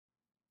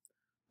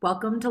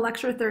Welcome to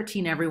Lecture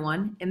 13,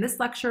 everyone. In this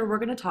lecture, we're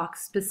going to talk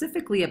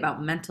specifically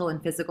about mental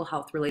and physical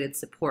health related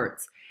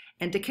supports.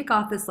 And to kick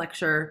off this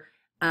lecture,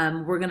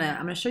 I'm going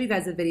to show you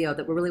guys a video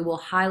that really will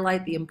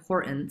highlight the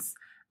importance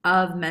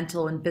of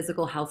mental and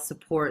physical health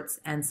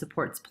supports and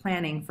supports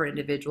planning for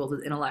individuals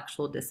with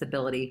intellectual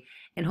disability.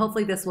 And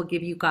hopefully this will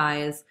give you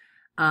guys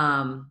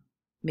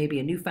maybe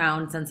a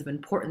newfound sense of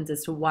importance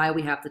as to why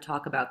we have to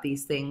talk about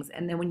these things.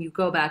 And then when you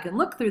go back and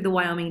look through the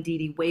Wyoming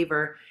DD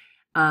waiver,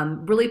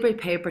 really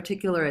pay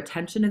particular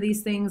attention to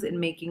these things and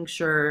making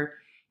sure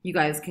you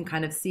guys can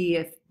kind of see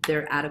if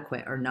they're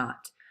adequate or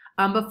not.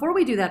 Before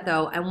we do that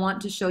though, I want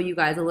to show you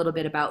guys a little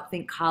bit about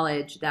Think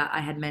College that I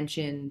had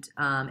mentioned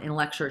in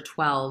lecture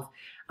 12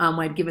 when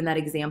I'd given that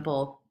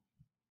example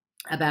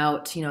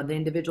about the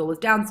individual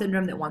with Down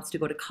syndrome that wants to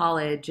go to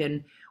college,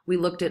 and we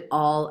looked at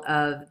all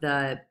of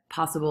the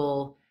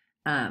possible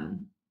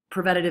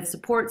preventative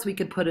supports we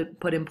could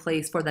put in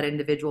place for that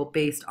individual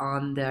based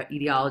on the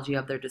etiology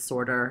of their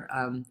disorder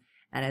and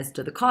as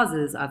to the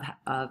causes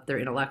of their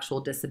intellectual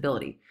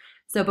disability.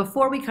 So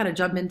before we kind of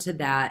jump into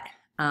that,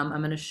 I'm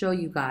going to show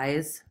you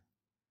guys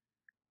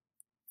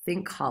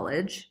Think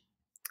College.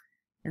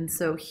 And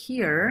so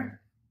here,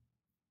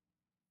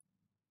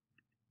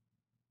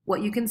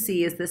 what you can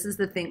see is this is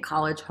the Think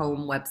College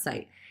home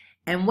website.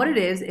 And what it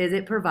is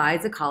it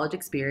provides a college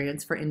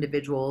experience for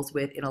individuals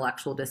with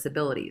intellectual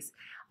disabilities.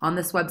 On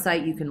this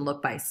website, you can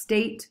look by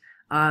state,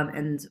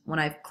 and when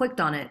I clicked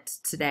on it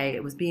today,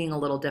 it was being a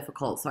little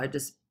difficult, so I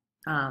just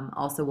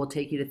also will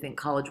take you to Think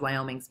College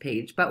Wyoming's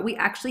page. But we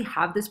actually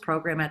have this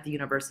program at the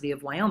University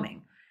of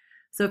Wyoming.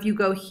 So if you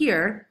go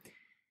here,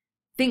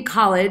 Think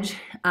College,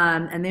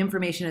 and the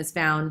information is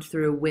found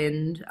through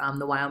WIND,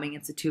 the Wyoming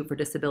Institute for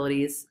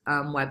Disabilities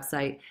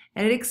website,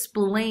 and it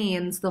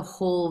explains the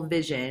whole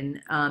vision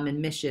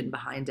and mission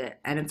behind it.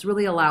 And it's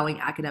really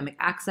allowing academic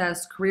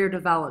access, career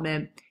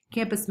development,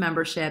 campus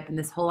membership, and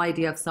this whole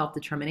idea of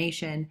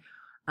self-determination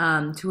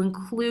to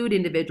include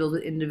individuals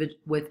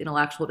with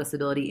intellectual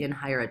disability in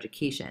higher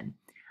education.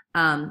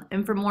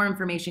 And for more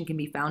information can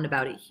be found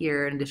about it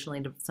here, and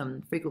additionally to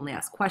some frequently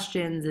asked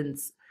questions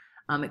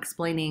and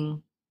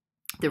explaining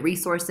the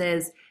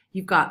resources.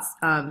 You've got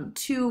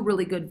two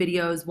really good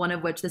videos, one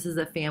of which this is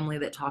a family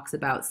that talks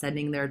about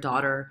sending their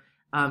daughter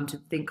to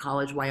Think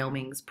College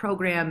Wyoming's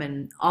program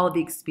and all of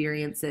the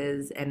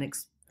experiences and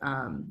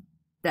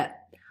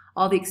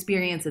all the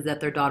experiences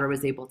that their daughter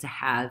was able to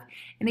have.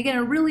 And again,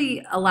 it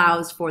really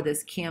allows for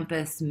this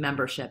campus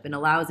membership and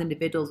allows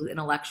individuals with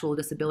intellectual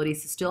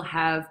disabilities to still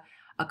have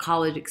a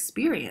college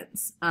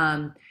experience.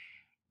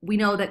 We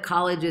know that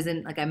college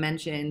isn't, like I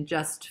mentioned,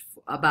 just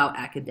about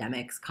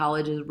academics.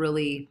 College is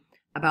really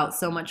about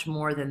so much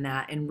more than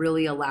that, and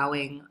really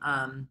allowing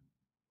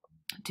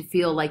to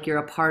feel like you're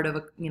a part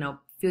of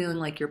feeling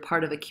like you're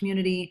part of a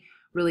community,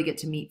 really get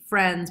to meet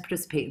friends,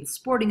 participate in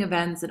sporting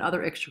events and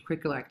other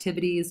extracurricular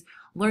activities,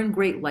 learn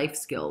great life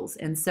skills.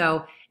 And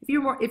so if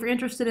you're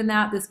interested in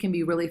that, this can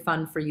be really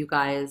fun for you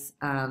guys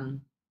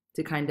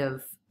to kind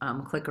of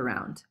click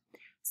around.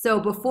 So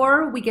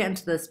before we get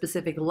into the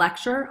specific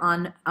lecture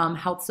on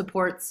health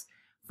supports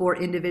for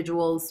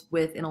individuals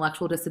with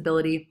intellectual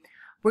disability,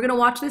 we're going to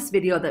watch this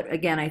video that,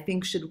 again, I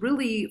think should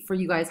really, for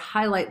you guys,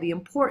 highlight the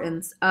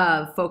importance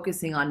of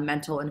focusing on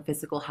mental and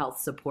physical health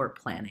support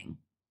planning.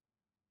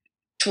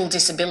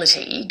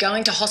 Disability,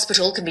 going to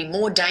hospital can be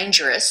more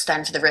dangerous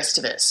than for the rest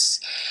of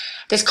us.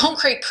 There's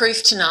concrete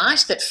proof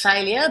tonight that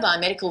failure by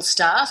medical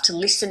staff to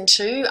listen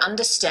to,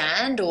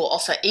 understand or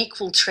offer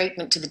equal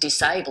treatment to the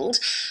disabled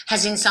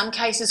has in some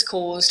cases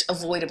caused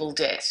avoidable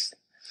death.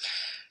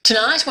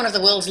 Tonight, one of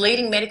the world's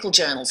leading medical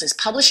journals is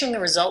publishing the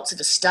results of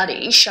a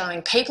study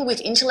showing people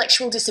with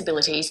intellectual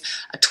disabilities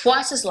are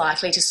twice as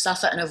likely to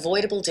suffer an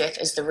avoidable death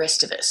as the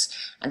rest of us,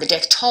 and the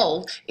death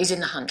toll is in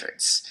the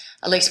hundreds.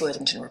 Elise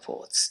Worthington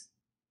reports.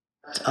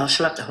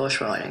 She loved the horse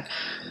riding,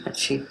 and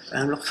she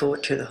looked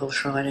forward to the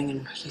horse riding,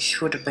 and she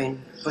would have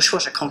been, well, she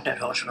was a competent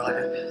horse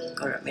rider,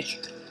 got to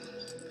admit.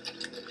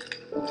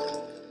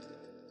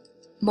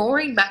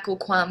 Maureen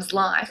McElquam's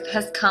life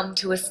has come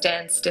to a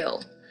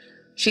standstill.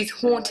 She's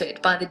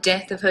haunted by the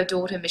death of her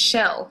daughter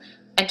Michelle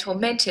and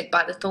tormented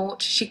by the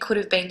thought she could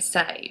have been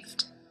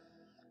saved.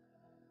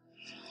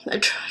 They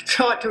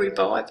tried to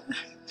revive her.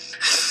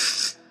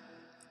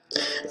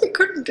 They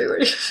couldn't do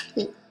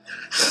anything.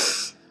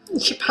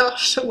 She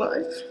passed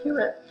away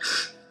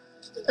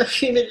a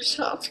few minutes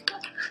after.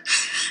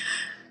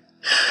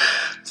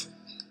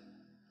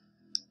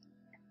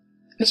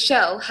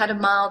 Michelle had a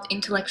mild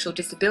intellectual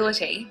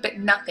disability, but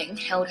nothing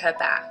held her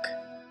back.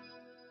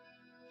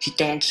 She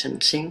danced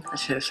and sing,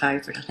 that's her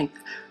favourite. I think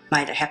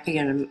made her happy,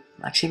 and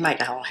actually made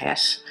the whole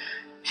house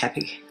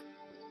happy.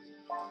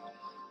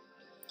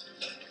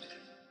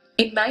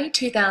 In May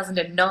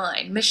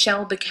 2009,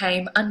 Michelle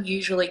became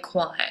unusually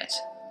quiet.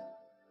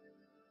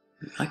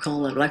 I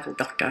called the local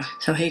doctor,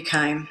 so he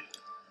came.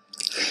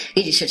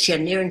 He just said she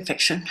had an ear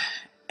infection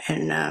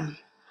and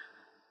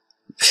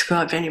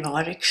prescribed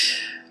antibiotics.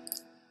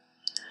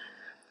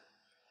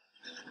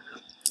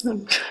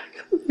 And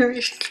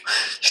really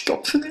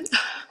stopped from it.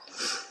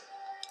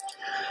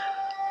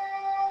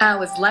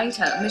 Hours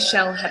later,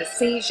 Michelle had a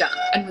seizure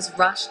and was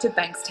rushed to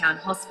Bankstown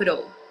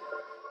Hospital.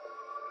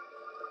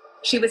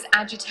 She was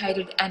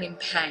agitated and in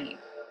pain.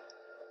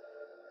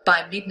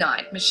 By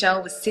midnight,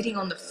 Michelle was sitting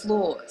on the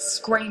floor,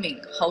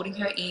 screaming, holding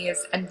her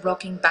ears and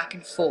rocking back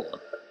and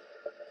forth.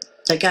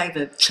 They gave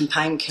her some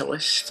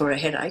painkillers for a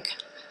headache,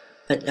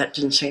 but that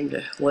didn't seem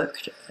to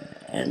work.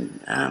 And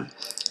I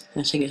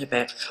think it was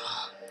about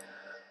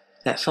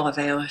 5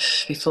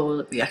 hours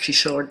before we actually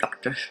saw a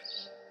doctor.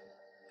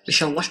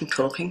 Michelle wasn't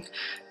talking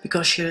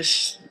because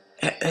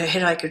her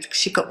headache,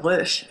 she got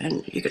worse,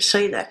 and you could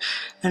see that.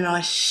 And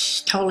I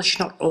told her she's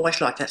not always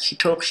like that. She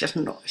talks,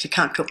 she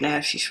can't talk now.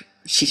 She's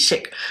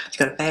sick. She's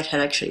got a bad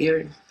headache.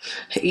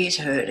 Her ears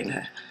are hurting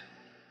her.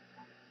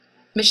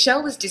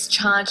 Michelle was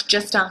discharged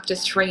just after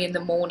 3 in the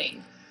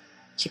morning.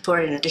 She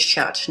put in a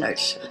discharge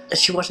note that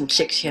she wasn't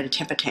sick. She had a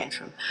temper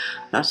tantrum.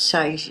 And I'd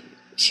say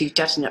she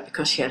doesn't that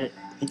because she had an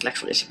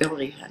intellectual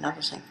disability,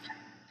 another thing.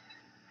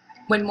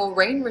 When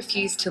Maureen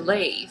refused to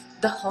leave,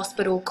 the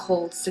hospital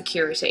called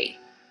security.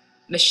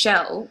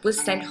 Michelle was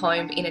sent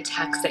home in a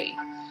taxi.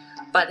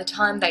 By the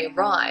time they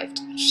arrived,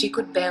 she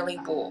could barely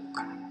walk.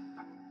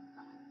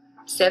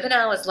 7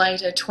 hours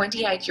later,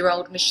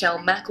 28-year-old Michelle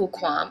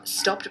McElquam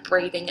stopped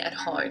breathing at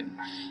home.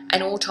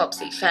 An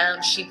autopsy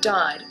found she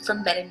died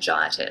from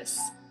meningitis.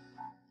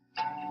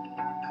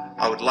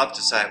 I would love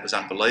to say it was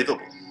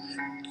unbelievable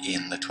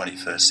in the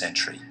 21st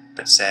century,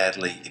 but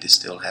sadly it is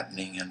still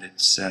happening, and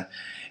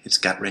it's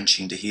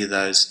gut-wrenching to hear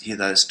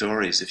those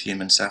stories of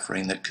human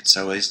suffering that could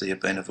so easily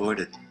have been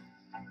avoided.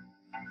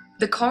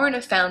 The coroner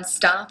found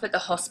staff at the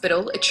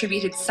hospital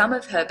attributed some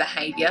of her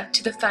behaviour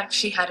to the fact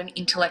she had an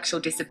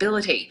intellectual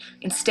disability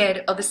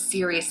instead of a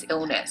serious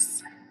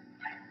illness.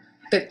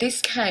 But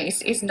this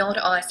case is not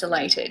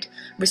isolated.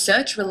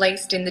 Research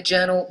released in the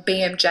journal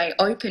BMJ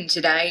Open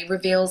today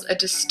reveals a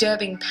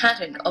disturbing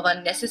pattern of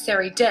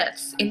unnecessary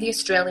deaths in the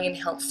Australian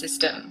health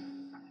system.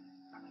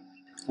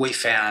 We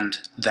found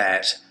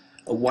that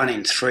 1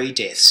 in 3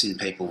 deaths in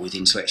people with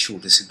intellectual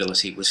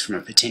disability was from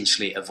a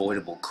potentially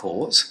avoidable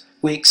cause.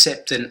 We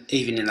accept that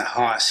even in the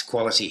highest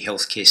quality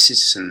healthcare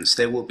systems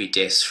there will be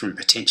deaths from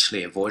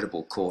potentially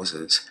avoidable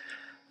causes.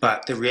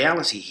 But the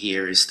reality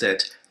here is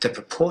that the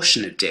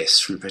proportion of deaths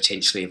from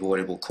potentially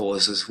avoidable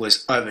causes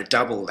was over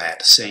double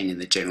that seen in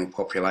the general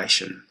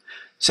population.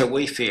 So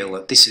we feel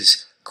that this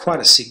is quite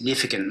a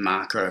significant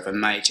marker of a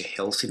major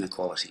health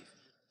inequality.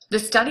 The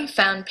study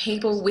found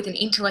people with an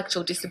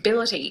intellectual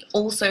disability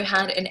also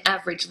had an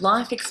average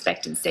life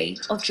expectancy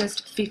of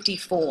just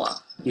 54.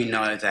 We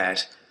know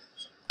that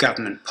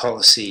government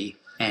policy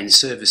and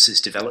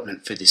services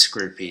development for this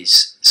group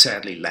is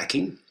sadly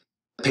lacking.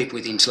 People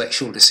with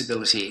intellectual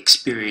disability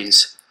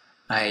experience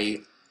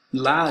a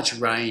large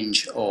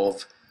range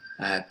of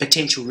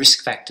potential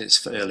risk factors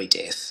for early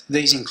death.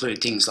 These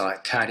include things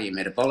like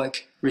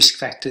cardiometabolic risk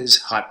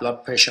factors, high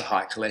blood pressure,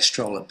 high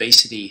cholesterol,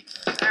 obesity.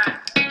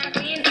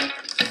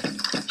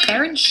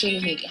 Erin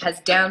Sheehy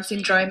has Down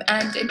syndrome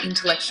and an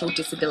intellectual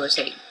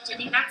disability. Do you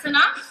think that's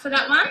enough for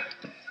that one?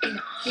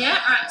 Yeah,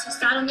 alright, so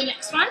start on the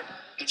next one.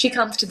 She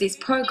comes to this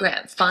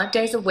program 5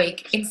 days a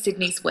week in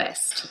Sydney's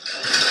West.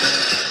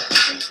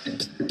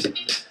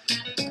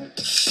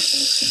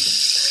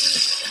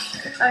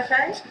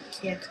 Okay?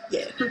 Yeah,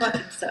 I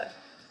think so.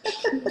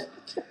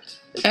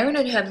 Erin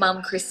and her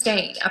mum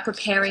Christine are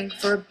preparing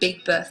for a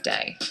big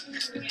birthday.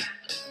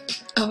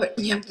 Oh,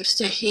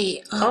 youngest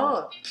here.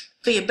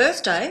 For your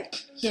birthday?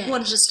 Yeah. You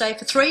wanted to stay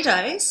for 3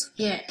 days?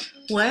 Yeah.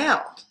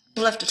 Wow.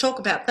 We'll have to talk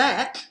about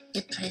that.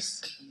 Yeah,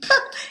 please.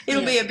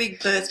 It'll be a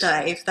big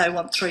birthday if they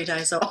want 3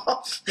 days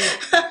off.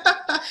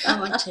 I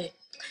want to.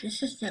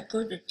 This is not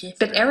good.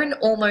 But Erin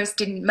almost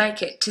didn't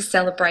make it to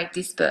celebrate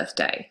this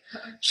birthday.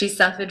 She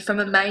suffered from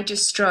a major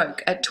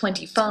stroke at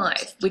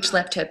 25, which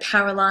left her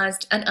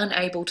paralysed and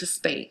unable to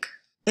speak.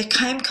 It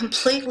came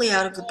completely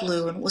out of the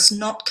blue and was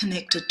not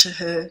connected to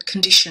her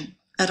condition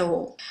at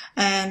all.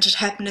 And it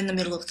happened in the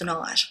middle of the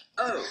night.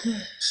 Oh,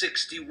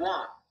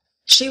 61.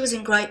 She was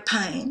in great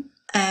pain,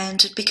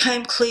 and it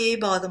became clear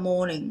by the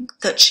morning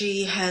that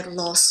she had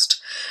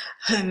lost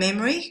her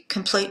memory,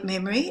 complete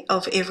memory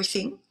of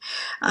everything.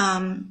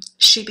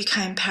 She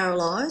became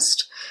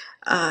paralysed.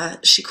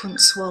 She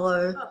couldn't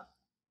swallow.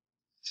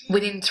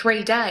 Within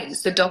 3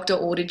 days, the doctor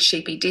ordered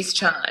she be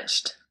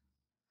discharged.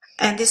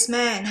 And this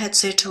man had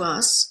said to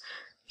us,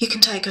 "You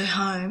can take her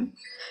home.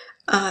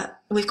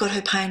 We've got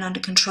her pain under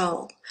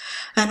control."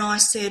 And I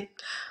said,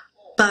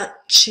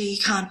 "But she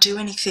can't do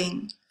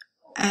anything."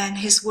 And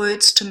his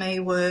words to me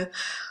were,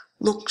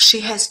 "Look, she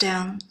has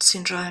Down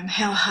syndrome.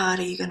 How hard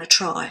are you going to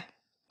try?"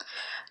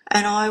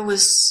 And I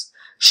was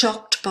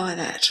shocked by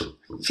that.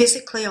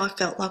 Physically, I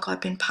felt like I'd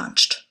been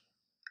punched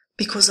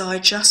because I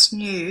just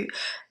knew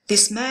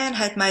this man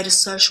had made a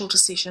social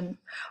decision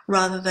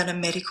rather than a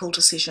medical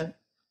decision.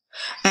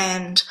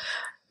 And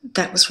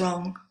that was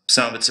wrong.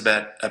 Some of it's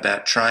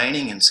about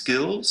training and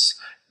skills,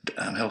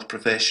 health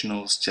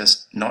professionals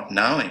just not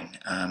knowing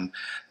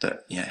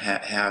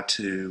how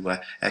to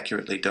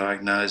accurately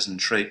diagnose and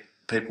treat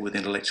people with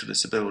intellectual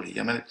disability.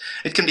 I mean,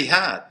 it can be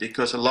hard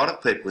because a lot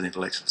of people with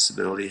intellectual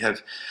disability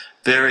have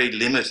very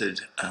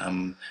limited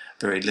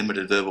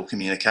verbal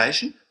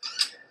communication.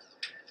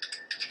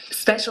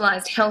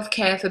 Specialised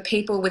healthcare for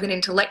people with an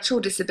intellectual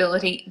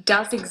disability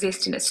does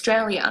exist in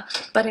Australia,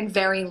 but in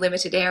very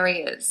limited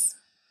areas.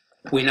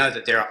 We know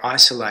that there are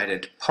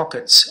isolated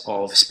pockets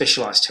of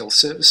specialised health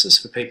services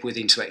for people with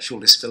intellectual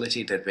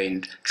disability that have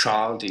been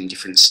trialled in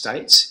different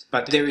states,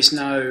 but there is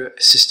no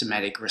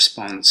systematic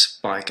response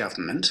by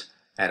government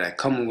at a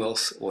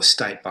Commonwealth or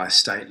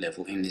state-by-state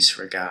level in this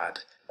regard.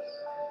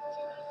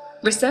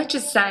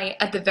 Researchers say,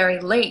 at the very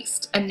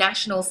least, a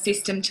national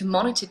system to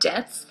monitor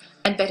deaths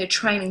and better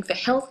training for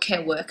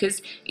healthcare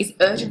workers is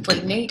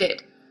urgently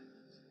needed.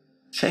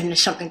 So if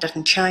something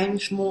doesn't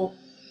change, more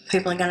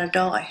people are going to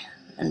die,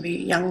 and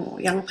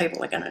young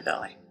people are going to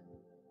die.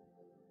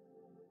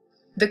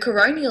 The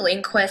coronial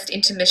inquest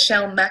into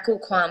Michelle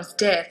McElquam's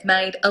death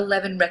made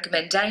 11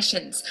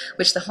 recommendations,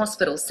 which the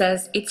hospital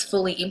says it's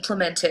fully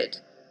implemented.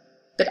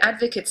 But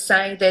advocates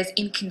say there's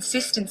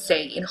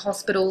inconsistency in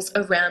hospitals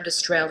around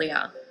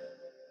Australia.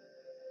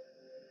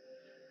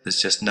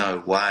 There's just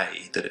no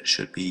way that it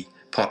should be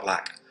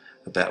potluck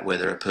about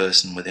whether a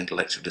person with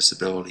intellectual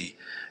disability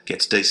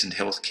gets decent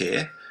health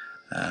care,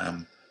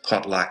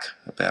 potluck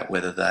about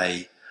whether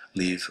they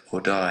live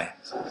or die.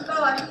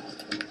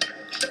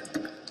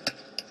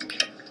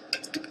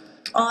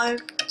 I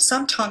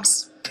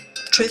sometimes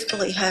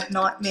truthfully have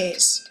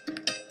nightmares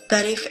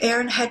that if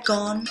Erin had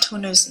gone to a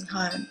nursing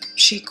home,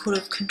 she could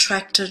have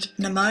contracted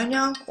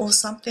pneumonia or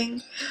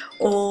something,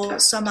 or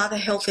some other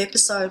health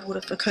episode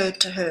would have occurred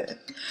to her,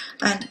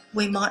 and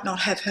we might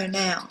not have her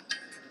now.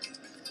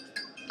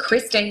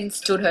 Christine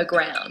stood her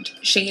ground.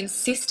 She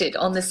insisted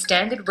on the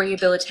standard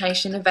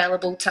rehabilitation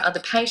available to other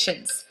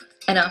patients,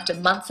 and after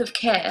months of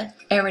care,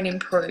 Erin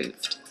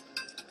improved.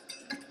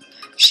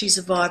 She's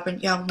a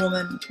vibrant young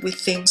woman with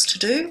things to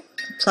do,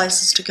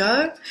 places to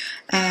go,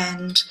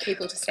 and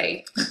people to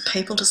see.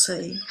 People to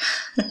see.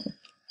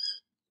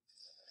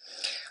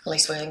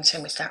 Elise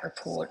Worthington with that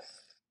report.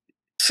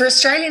 For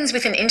Australians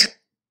with an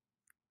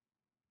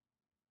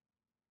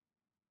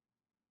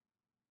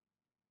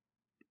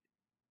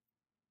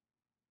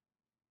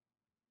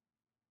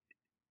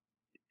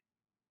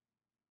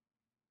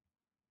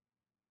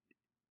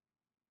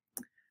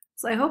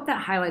So I hope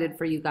that highlighted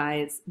for you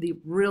guys the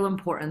real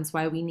importance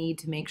why we need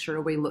to make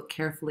sure we look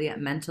carefully at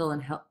mental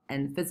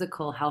and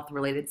physical health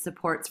related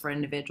supports for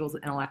individuals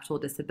with intellectual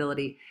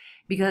disability.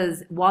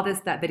 Because while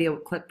that video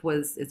clip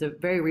is a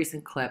very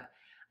recent clip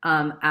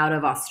out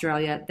of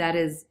Australia,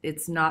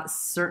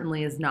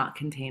 certainly is not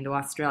contained to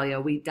Australia.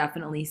 We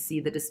definitely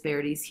see the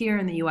disparities here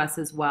in the US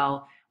as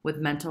well with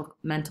mental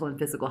and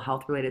physical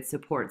health related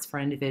supports for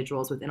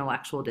individuals with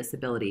intellectual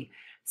disability.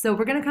 So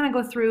we're going to kind of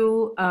go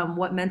through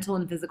what mental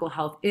and physical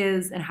health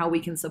is and how we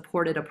can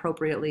support it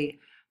appropriately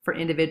for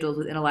individuals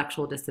with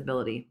intellectual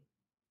disability.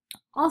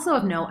 Also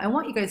of note, I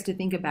want you guys to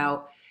think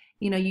about,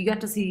 you get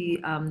to see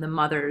the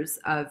mothers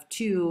of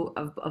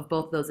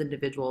both those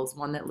individuals,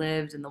 one that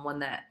lived and the one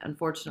that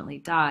unfortunately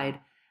died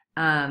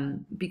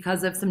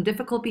because of some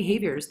difficult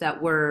behaviors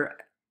that were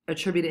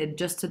attributed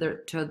just to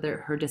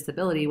her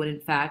disability, when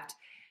in fact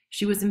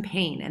she was in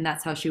pain, and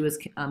that's how she was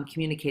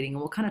communicating. And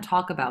we'll kind of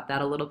talk about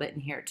that a little bit in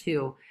here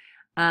too.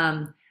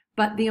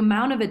 But the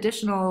amount of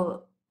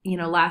additional,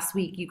 last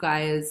week you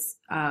guys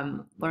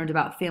learned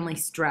about family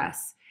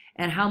stress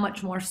and how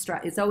much more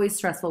stress. It's always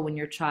stressful when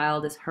your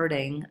child is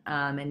hurting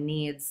and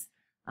needs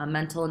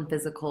mental and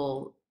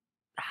physical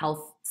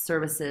health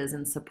services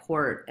and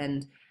support.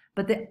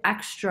 But the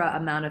extra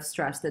amount of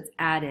stress that's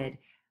added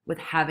with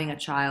having a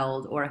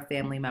child or a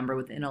family member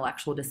with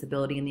intellectual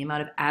disability and the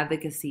amount of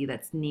advocacy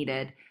that's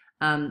needed.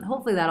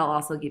 Hopefully that'll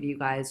also give you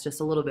guys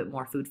just a little bit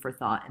more food for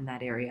thought in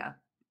that area.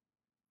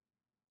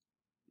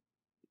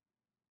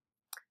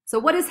 So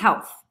what is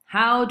health?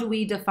 How do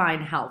we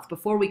define health?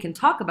 Before we can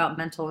talk about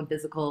mental and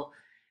physical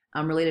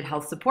related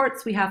health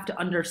supports, we have to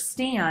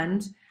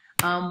understand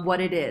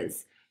what it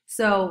is.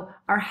 So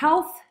our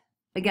health,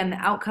 again, the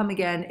outcome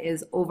again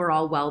is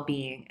overall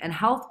well-being, and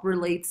health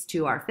relates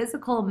to our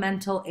physical,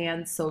 mental,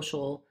 and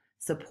social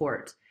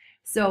support.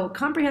 So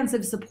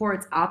comprehensive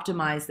supports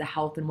optimize the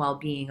health and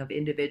well-being of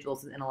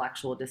individuals with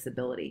intellectual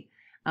disability.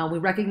 We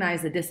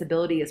recognize that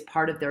disability is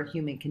part of their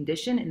human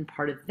condition and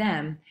part of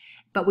them,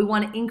 but we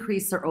want to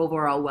increase their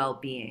overall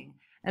well-being.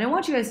 And I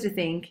want you guys to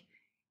think,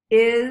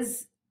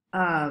 is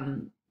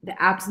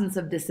the absence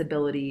of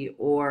disability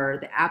or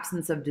the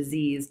absence of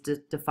disease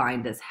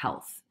defined as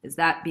health? Is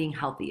that being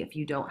healthy if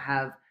you don't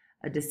have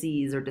a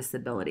disease or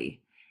disability?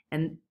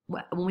 And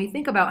when we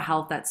think about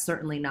health, that's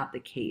certainly not the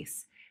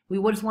case.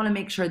 We just want to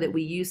make sure that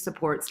we use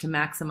supports to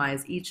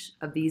maximize each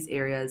of these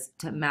areas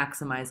to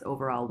maximize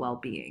overall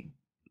well-being.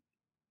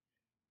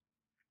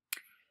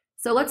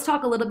 So let's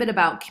talk a little bit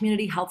about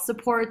community health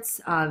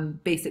supports,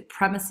 basic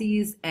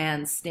premises,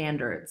 and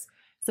standards.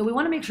 So we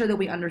want to make sure that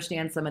we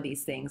understand some of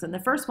these things. And the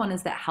first one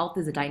is that health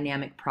is a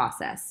dynamic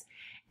process.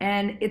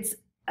 And it's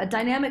a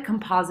dynamic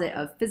composite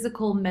of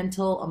physical,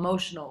 mental,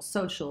 emotional,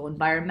 social,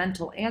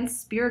 environmental, and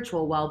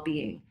spiritual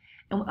well-being.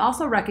 And we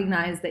also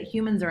recognize that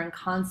humans are in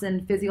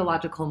constant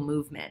physiological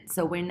movement.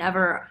 So we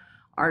never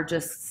are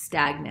just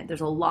stagnant.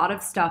 There's a lot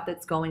of stuff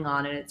that's going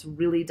on, and it's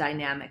really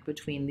dynamic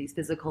between these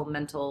physical,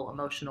 mental,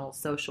 emotional,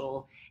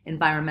 social,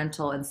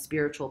 environmental, and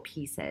spiritual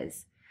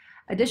pieces.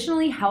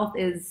 Additionally, health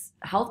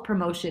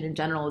promotion in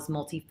general is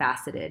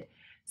multifaceted.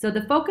 So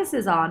the focus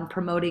is on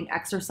promoting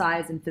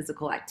exercise and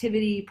physical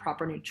activity,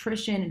 proper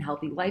nutrition and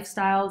healthy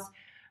lifestyles,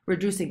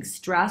 reducing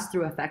stress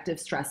through effective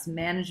stress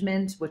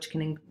management, which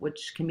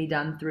can be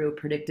done through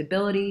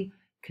predictability,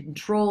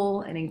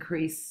 control, and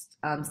increased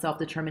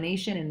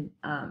self-determination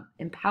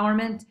and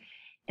empowerment.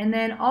 And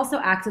then also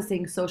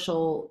accessing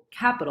social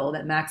capital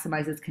that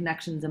maximizes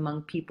connections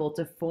among people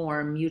to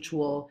form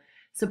mutual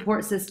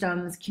support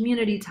systems,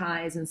 community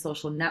ties, and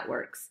social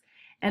networks.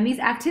 And these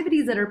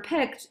activities that are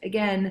picked,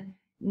 again,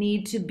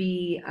 need to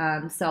be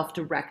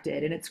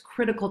self-directed, and it's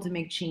critical to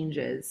make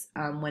changes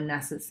when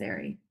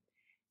necessary.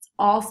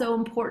 Also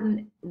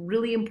important,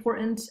 really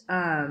important,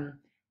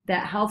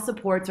 that health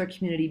supports are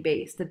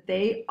community-based, that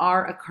they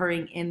are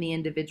occurring in the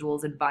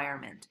individual's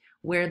environment,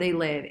 where they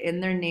live, in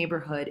their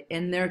neighborhood,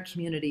 in their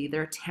community,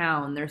 their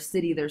town, their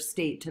city, their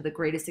state, to the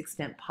greatest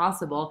extent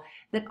possible,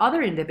 that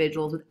other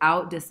individuals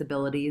without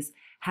disabilities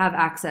have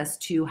access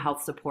to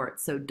health support.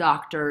 So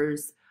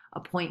doctors,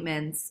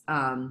 appointments,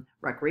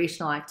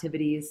 recreational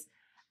activities.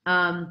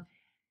 And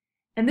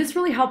this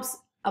really helps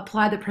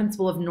apply the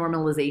principle of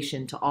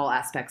normalization to all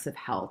aspects of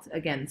health.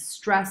 Again,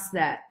 stress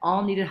that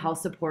all needed health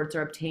supports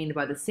are obtained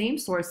by the same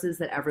sources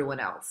that everyone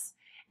else,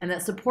 and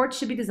that supports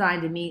should be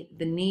designed to meet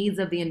the needs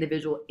of the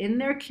individual in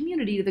their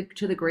community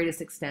to the greatest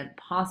extent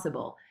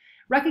possible.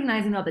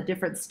 Recognizing that the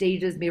different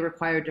stages may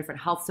require different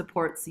health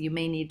supports, so you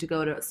may need to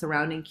go to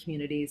surrounding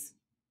communities,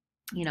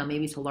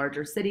 maybe to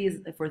larger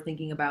cities. If we're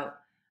thinking about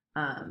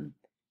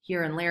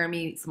here in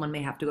Laramie, someone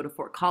may have to go to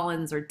Fort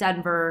Collins or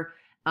Denver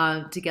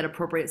to get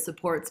appropriate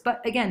supports. But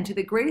again, to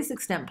the greatest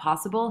extent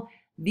possible,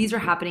 these are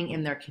happening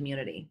in their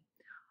community.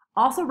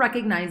 Also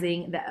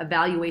recognizing that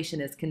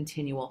evaluation is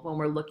continual when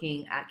we're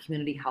looking at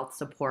community health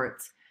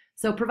supports.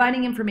 So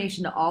providing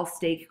information to all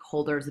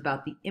stakeholders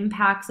about the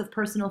impacts of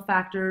personal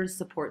factors,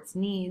 supports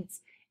needs,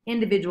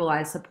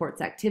 individualized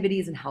supports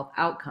activities, and health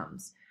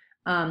outcomes.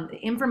 The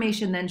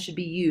information then should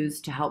be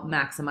used to help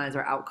maximize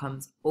our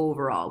outcomes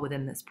overall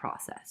within this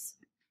process.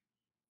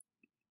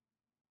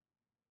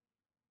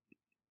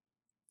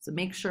 So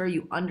make sure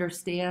you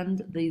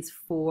understand these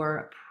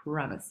 4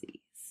 premises.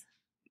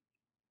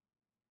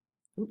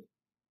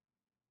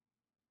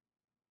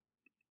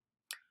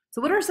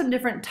 So what are some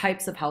different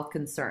types of health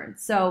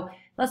concerns? So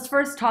let's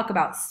first talk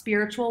about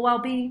spiritual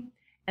well-being.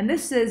 And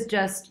this is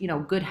just,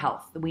 good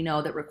health that we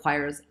know that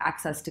requires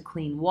access to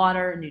clean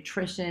water,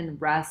 nutrition,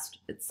 rest,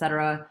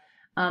 etc.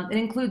 It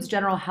includes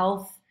general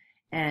health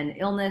and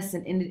illness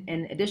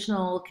and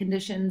additional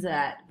conditions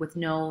with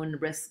known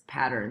risk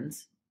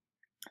patterns.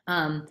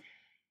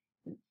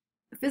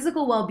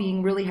 Physical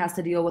well-being really has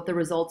to deal with the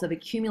results of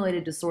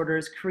accumulated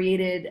disorders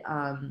created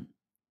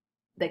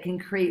that can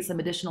create some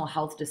additional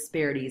health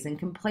disparities and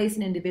can place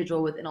an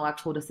individual with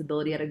intellectual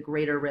disability at a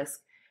greater risk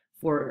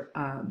for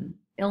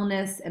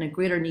illness and a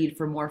greater need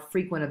for more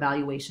frequent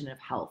evaluation of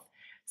health.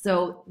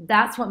 So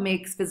that's what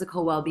makes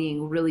physical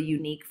well-being really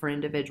unique for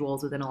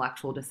individuals with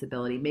intellectual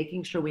disability,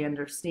 making sure we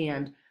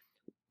understand,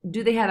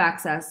 do they have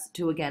access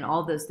to, again,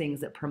 all those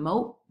things that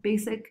promote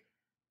basic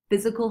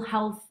physical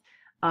health?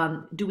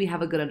 Do we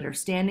have a good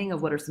understanding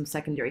of what are some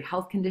secondary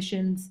health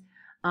conditions?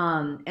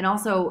 And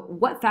also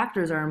what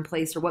factors are in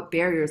place or what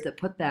barriers that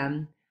put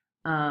them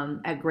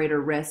at greater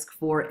risk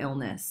for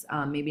illness,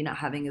 maybe not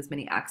having as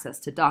many access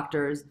to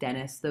doctors,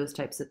 dentists, those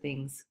types of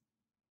things.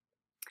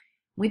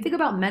 When we think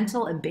about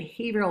mental and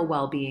behavioral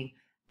well-being,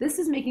 this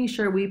is making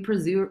sure we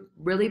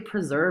really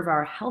preserve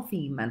our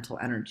healthy mental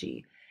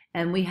energy.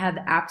 And we have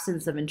the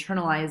absence of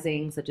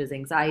internalizing, such as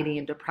anxiety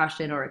and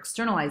depression, or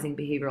externalizing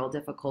behavioral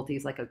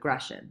difficulties like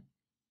aggression.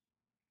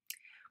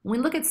 When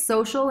we look at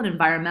social and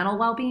environmental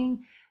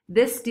well-being,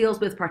 this deals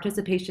with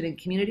participation in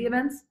community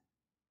events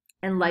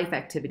and life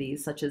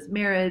activities such as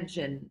marriage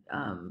and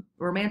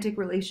romantic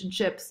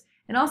relationships,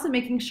 and also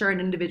making sure an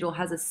individual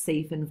has a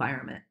safe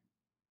environment.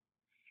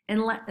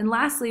 And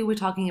lastly, we're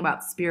talking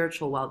about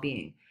spiritual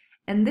well-being.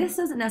 And this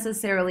doesn't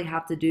necessarily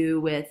have to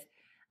do with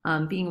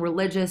being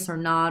religious or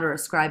not, or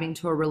ascribing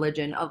to a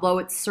religion, although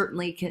it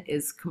certainly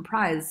is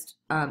comprised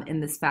in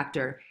this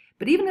factor.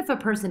 But even if a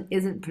person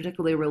isn't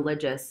particularly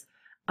religious,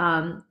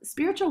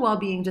 spiritual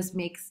well-being just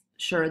makes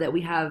sure that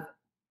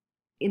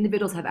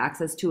individuals have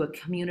access to a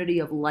community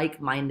of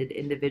like-minded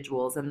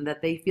individuals, and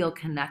that they feel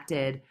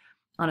connected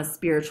on a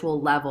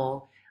spiritual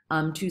level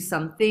to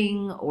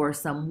something or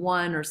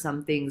someone or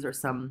some things or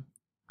some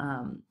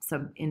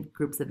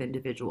groups of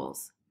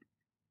individuals.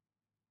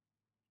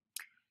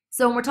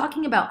 So when we're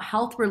talking about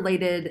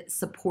health-related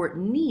support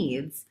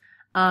needs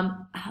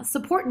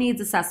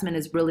assessment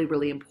is really,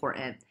 really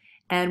important.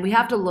 And we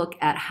have to look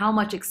at how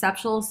much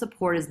exceptional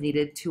support is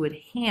needed to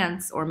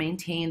enhance or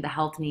maintain the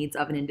health needs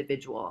of an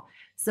individual.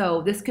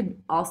 So this could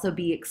also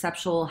be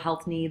exceptional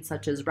health needs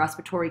such as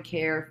respiratory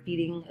care,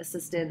 feeding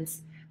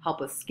assistance, help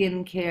with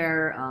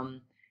skincare,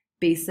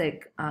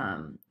 basic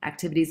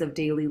activities of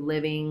daily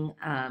living,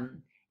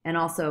 and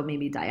also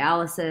maybe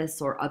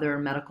dialysis or other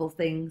medical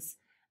things.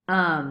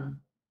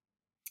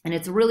 And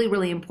it's really,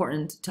 really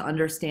important to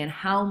understand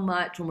how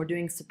much, when we're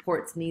doing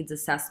supports needs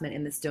assessment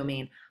in this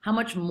domain, how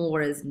much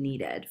more is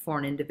needed for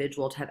an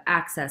individual to have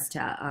access to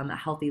a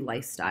healthy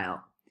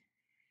lifestyle.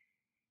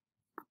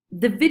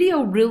 The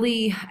video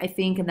really, I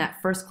think, in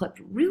that first clip,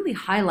 really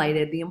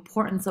highlighted the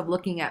importance of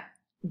looking at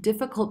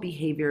difficult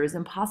behaviors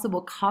and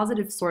possible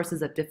causative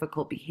sources of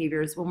difficult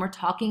behaviors when we're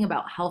talking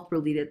about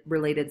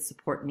health-related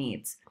support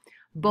needs,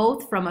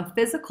 both from a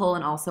physical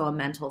and also a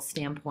mental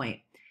standpoint.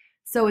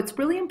 So it's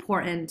really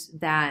important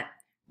that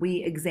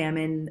we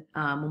examine,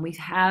 when we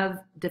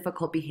have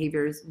difficult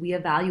behaviors, we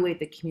evaluate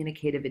the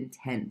communicative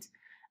intent.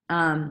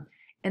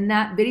 In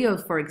that video,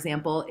 for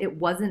example, it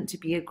wasn't to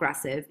be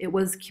aggressive. It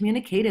was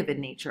communicative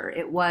in nature.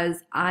 It was,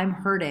 I'm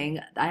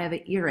hurting, I have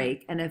an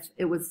earache. And if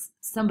it was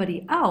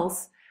somebody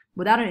else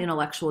without an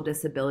intellectual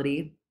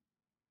disability,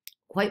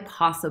 quite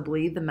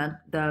possibly the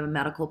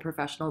medical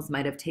professionals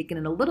might have taken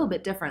it a little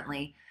bit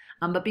differently.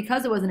 But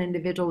because it was an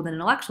individual with an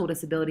intellectual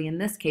disability, in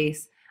this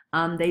case,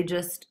 they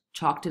just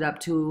chalked it up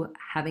to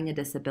having a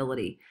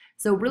disability.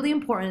 So really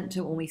important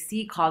to, when we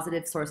see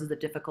causative sources of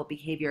difficult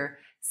behavior,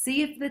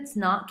 see if it's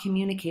not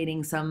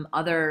communicating some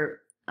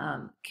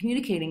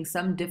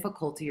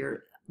difficulty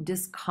or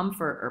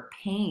discomfort or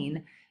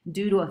pain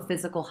due to a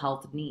physical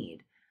health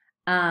need.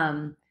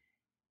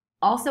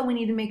 Also, we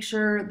need to make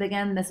sure,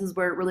 again, this is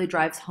where it really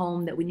drives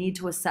home, that we need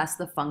to assess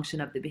the function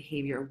of the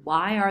behavior.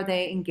 Why are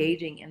they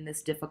engaging in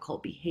this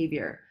difficult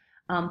behavior?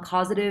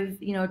 Causative,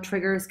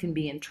 triggers can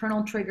be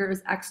internal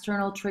triggers,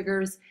 external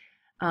triggers,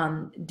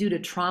 due to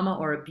trauma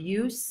or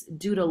abuse,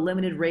 due to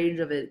limited range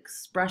of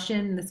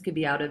expression. This could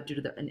be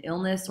due to an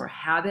illness or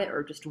habit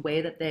or just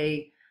way that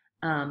they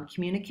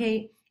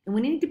communicate. And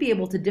we need to be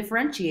able to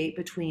differentiate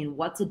between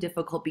what's a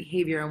difficult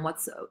behavior and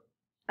what's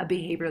a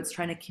behavior that's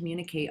trying to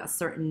communicate a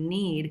certain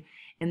need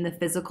in the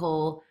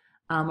physical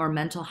or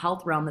mental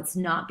health realm that's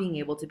not being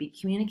able to be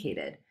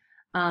communicated.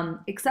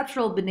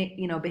 Exceptional,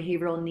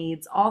 behavioral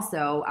needs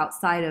also,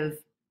 outside of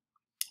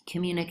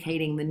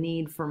communicating the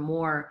need for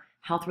more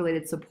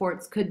health-related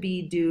supports, could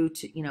be due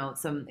to,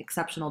 some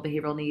exceptional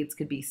behavioral needs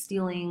could be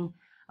stealing,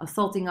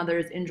 assaulting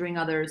others, injuring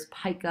others,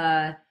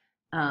 pica,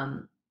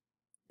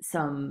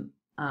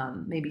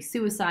 maybe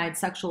suicide,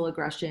 sexual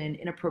aggression,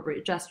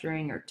 inappropriate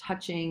gesturing or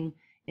touching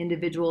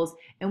individuals.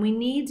 And we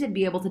need to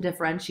be able to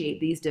differentiate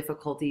these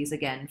difficulties,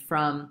 again,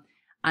 from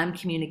I'm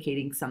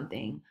communicating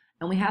something.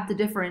 And we have to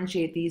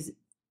differentiate these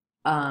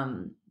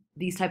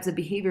types of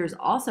behaviors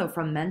also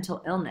from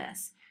mental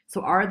illness.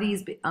 So are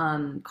these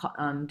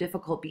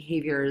difficult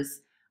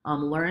behaviors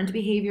learned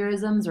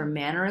behaviorisms or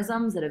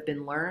mannerisms that have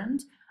been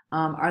learned?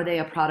 Are they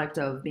a product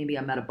of maybe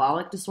a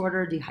metabolic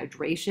disorder,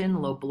 dehydration,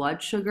 low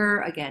blood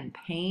sugar, again,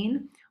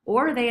 pain?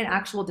 Or are they an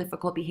actual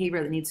difficult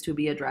behavior that needs to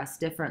be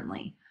addressed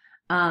differently?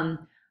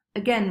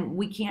 Again,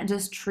 we can't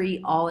just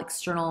treat all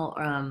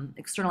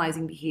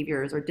externalizing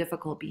behaviors or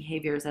difficult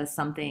behaviors as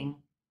something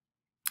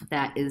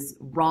that is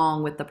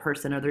wrong with the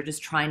person, or they're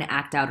just trying to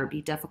act out or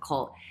be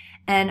difficult.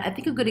 And I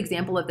think a good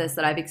example of this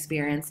that I've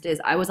experienced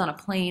is I was on a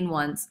plane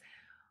once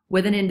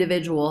with an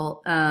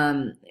individual.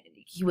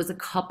 He was a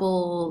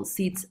couple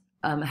seats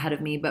ahead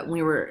of me, but when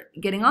we were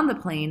getting on the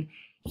plane,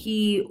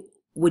 he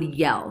would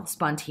yell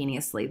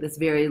spontaneously, this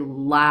very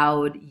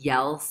loud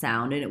yell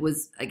sound. And it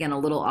was, again, a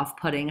little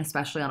off-putting,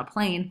 especially on a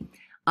plane.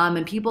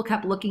 And people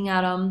kept looking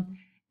at him.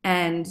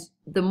 And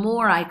the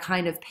more I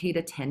kind of paid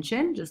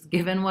attention, just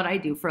given what I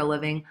do for a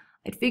living,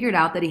 I figured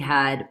out that he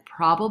had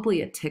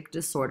probably a tic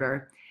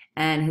disorder,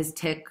 and his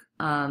tic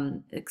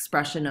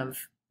expression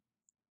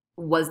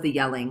was the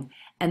yelling,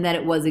 and that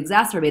it was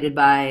exacerbated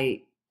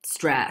by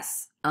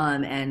stress.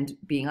 And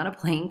being on a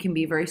plane can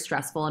be very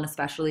stressful, and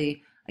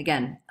especially,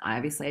 again,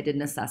 obviously I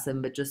didn't assess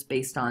him, but just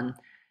based on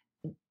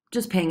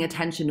just paying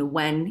attention to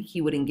when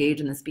he would engage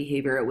in this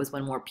behavior, it was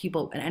when more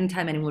people, and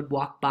anytime anyone would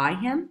walk by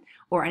him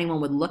or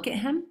anyone would look at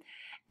him.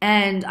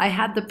 And I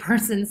had the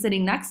person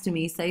sitting next to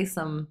me say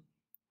some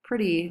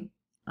pretty,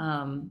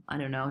 I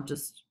don't know,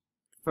 just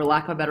for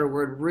lack of a better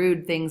word,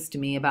 rude things to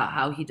me about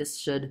how he just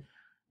should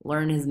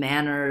learn his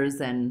manners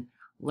and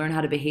learn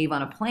how to behave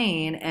on a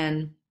plane.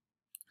 And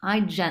I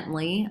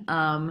gently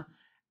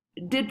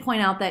did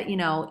point out that,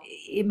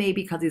 it may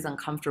be because he's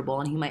uncomfortable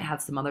and he might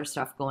have some other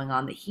stuff going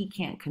on that he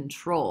can't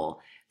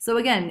control. So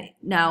again,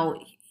 now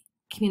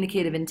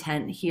communicative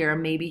intent here,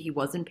 maybe he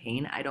was in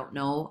pain. I don't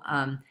know.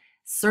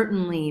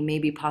 Certainly,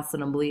 maybe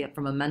possibly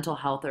from a mental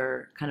health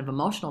or kind of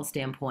emotional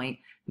standpoint,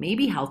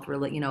 maybe health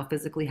related,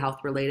 physically health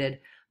related.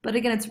 But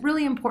again, it's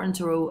really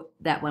important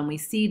that when we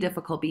see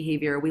difficult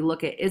behavior, we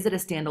look at, is it a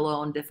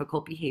standalone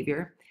difficult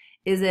behavior?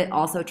 Is it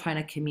also trying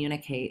to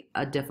communicate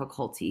a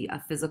difficulty, a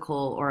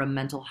physical or a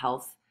mental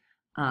health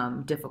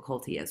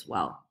difficulty as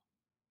well?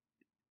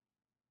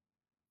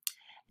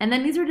 And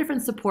then these are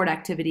different support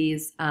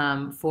activities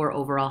for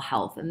overall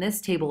health. And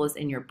this table is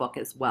in your book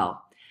as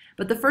well.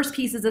 But the first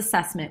piece is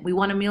assessment. We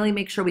want to merely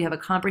make sure we have a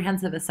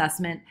comprehensive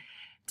assessment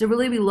to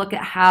really we look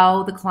at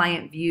how the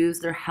client views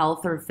their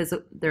health or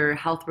their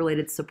health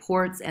related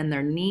supports and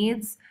their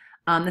needs.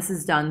 This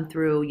is done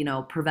through,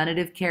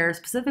 preventative care,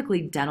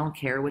 specifically dental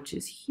care, which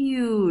is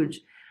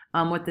huge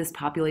with this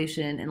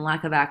population and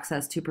lack of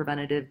access to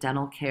preventative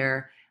dental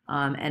care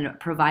and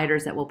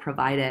providers that will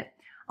provide it.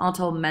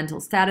 Also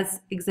mental status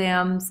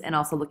exams and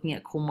also looking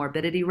at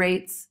comorbidity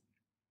rates.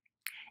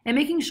 And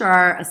making sure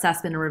our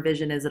assessment and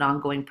revision is an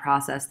ongoing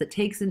process that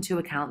takes into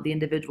account the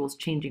individual's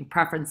changing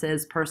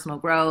preferences, personal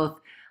growth,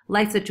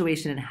 life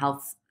situation, and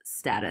health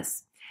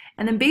status.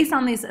 And then based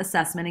on this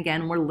assessment,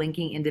 again, we're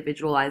linking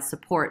individualized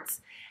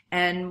supports.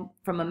 And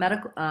from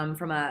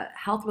a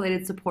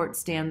health-related support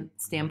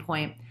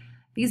standpoint,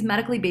 these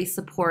medically based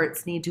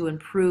supports need to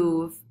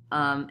improve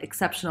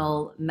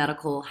exceptional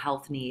medical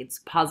health needs,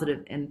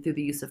 positive, and through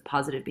the use of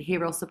positive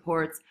behavioral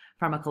supports,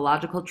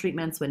 pharmacological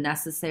treatments when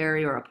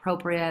necessary or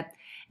appropriate,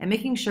 and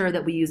making sure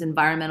that we use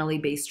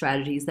environmentally based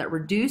strategies that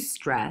reduce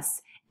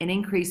stress and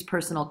increase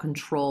personal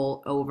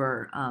control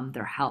over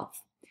their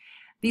health.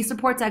 These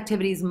supports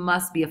activities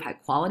must be of high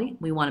quality.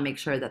 We want to make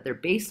sure that they're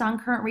based on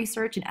current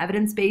research and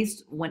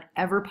evidence-based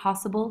whenever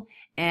possible,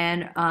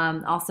 and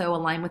also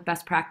align with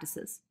best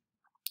practices.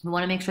 We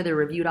want to make sure they're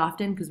reviewed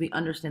often because we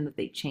understand that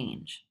they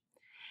change.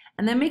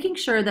 And then making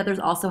sure that there's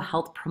also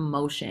health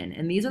promotion,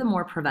 and these are the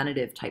more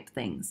preventative type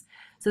things.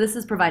 So this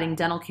is providing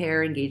dental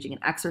care, engaging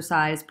in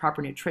exercise,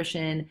 proper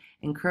nutrition,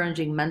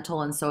 encouraging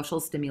mental and social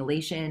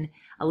stimulation,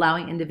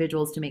 allowing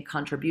individuals to make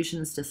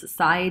contributions to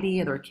society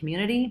or their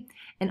community,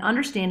 and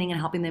understanding and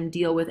helping them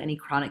deal with any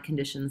chronic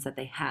conditions that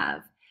they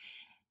have.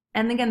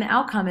 And again, the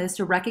outcome is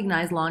to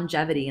recognize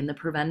longevity in the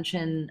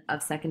prevention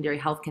of secondary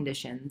health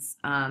conditions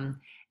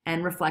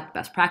and reflect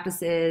best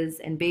practices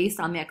and based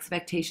on the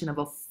expectation of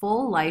a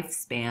full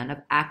lifespan of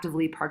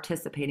actively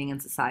participating in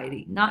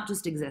society, not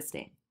just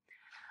existing.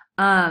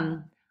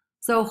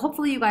 So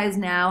hopefully you guys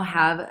now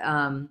have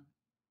an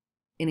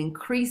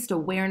increased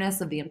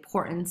awareness of the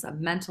importance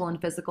of mental and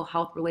physical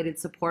health related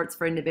supports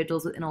for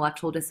individuals with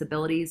intellectual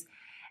disabilities,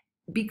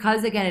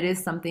 because again, it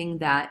is something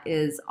that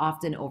is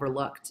often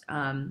overlooked.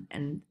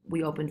 And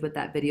we opened with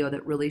that video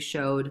that really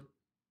showed,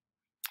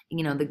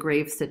 the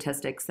grave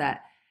statistics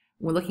that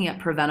we're looking at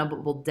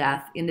preventable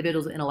death.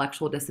 Individuals with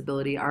intellectual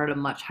disability are at a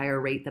much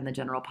higher rate than the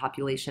general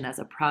population as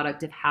a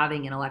product of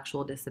having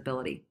intellectual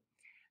disability.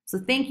 So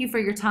thank you for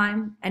your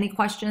time. Any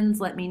questions,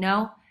 let me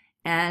know.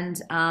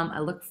 And I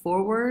look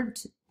forward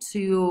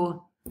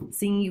to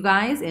seeing you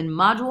guys in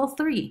Module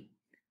 3.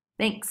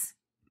 Thanks.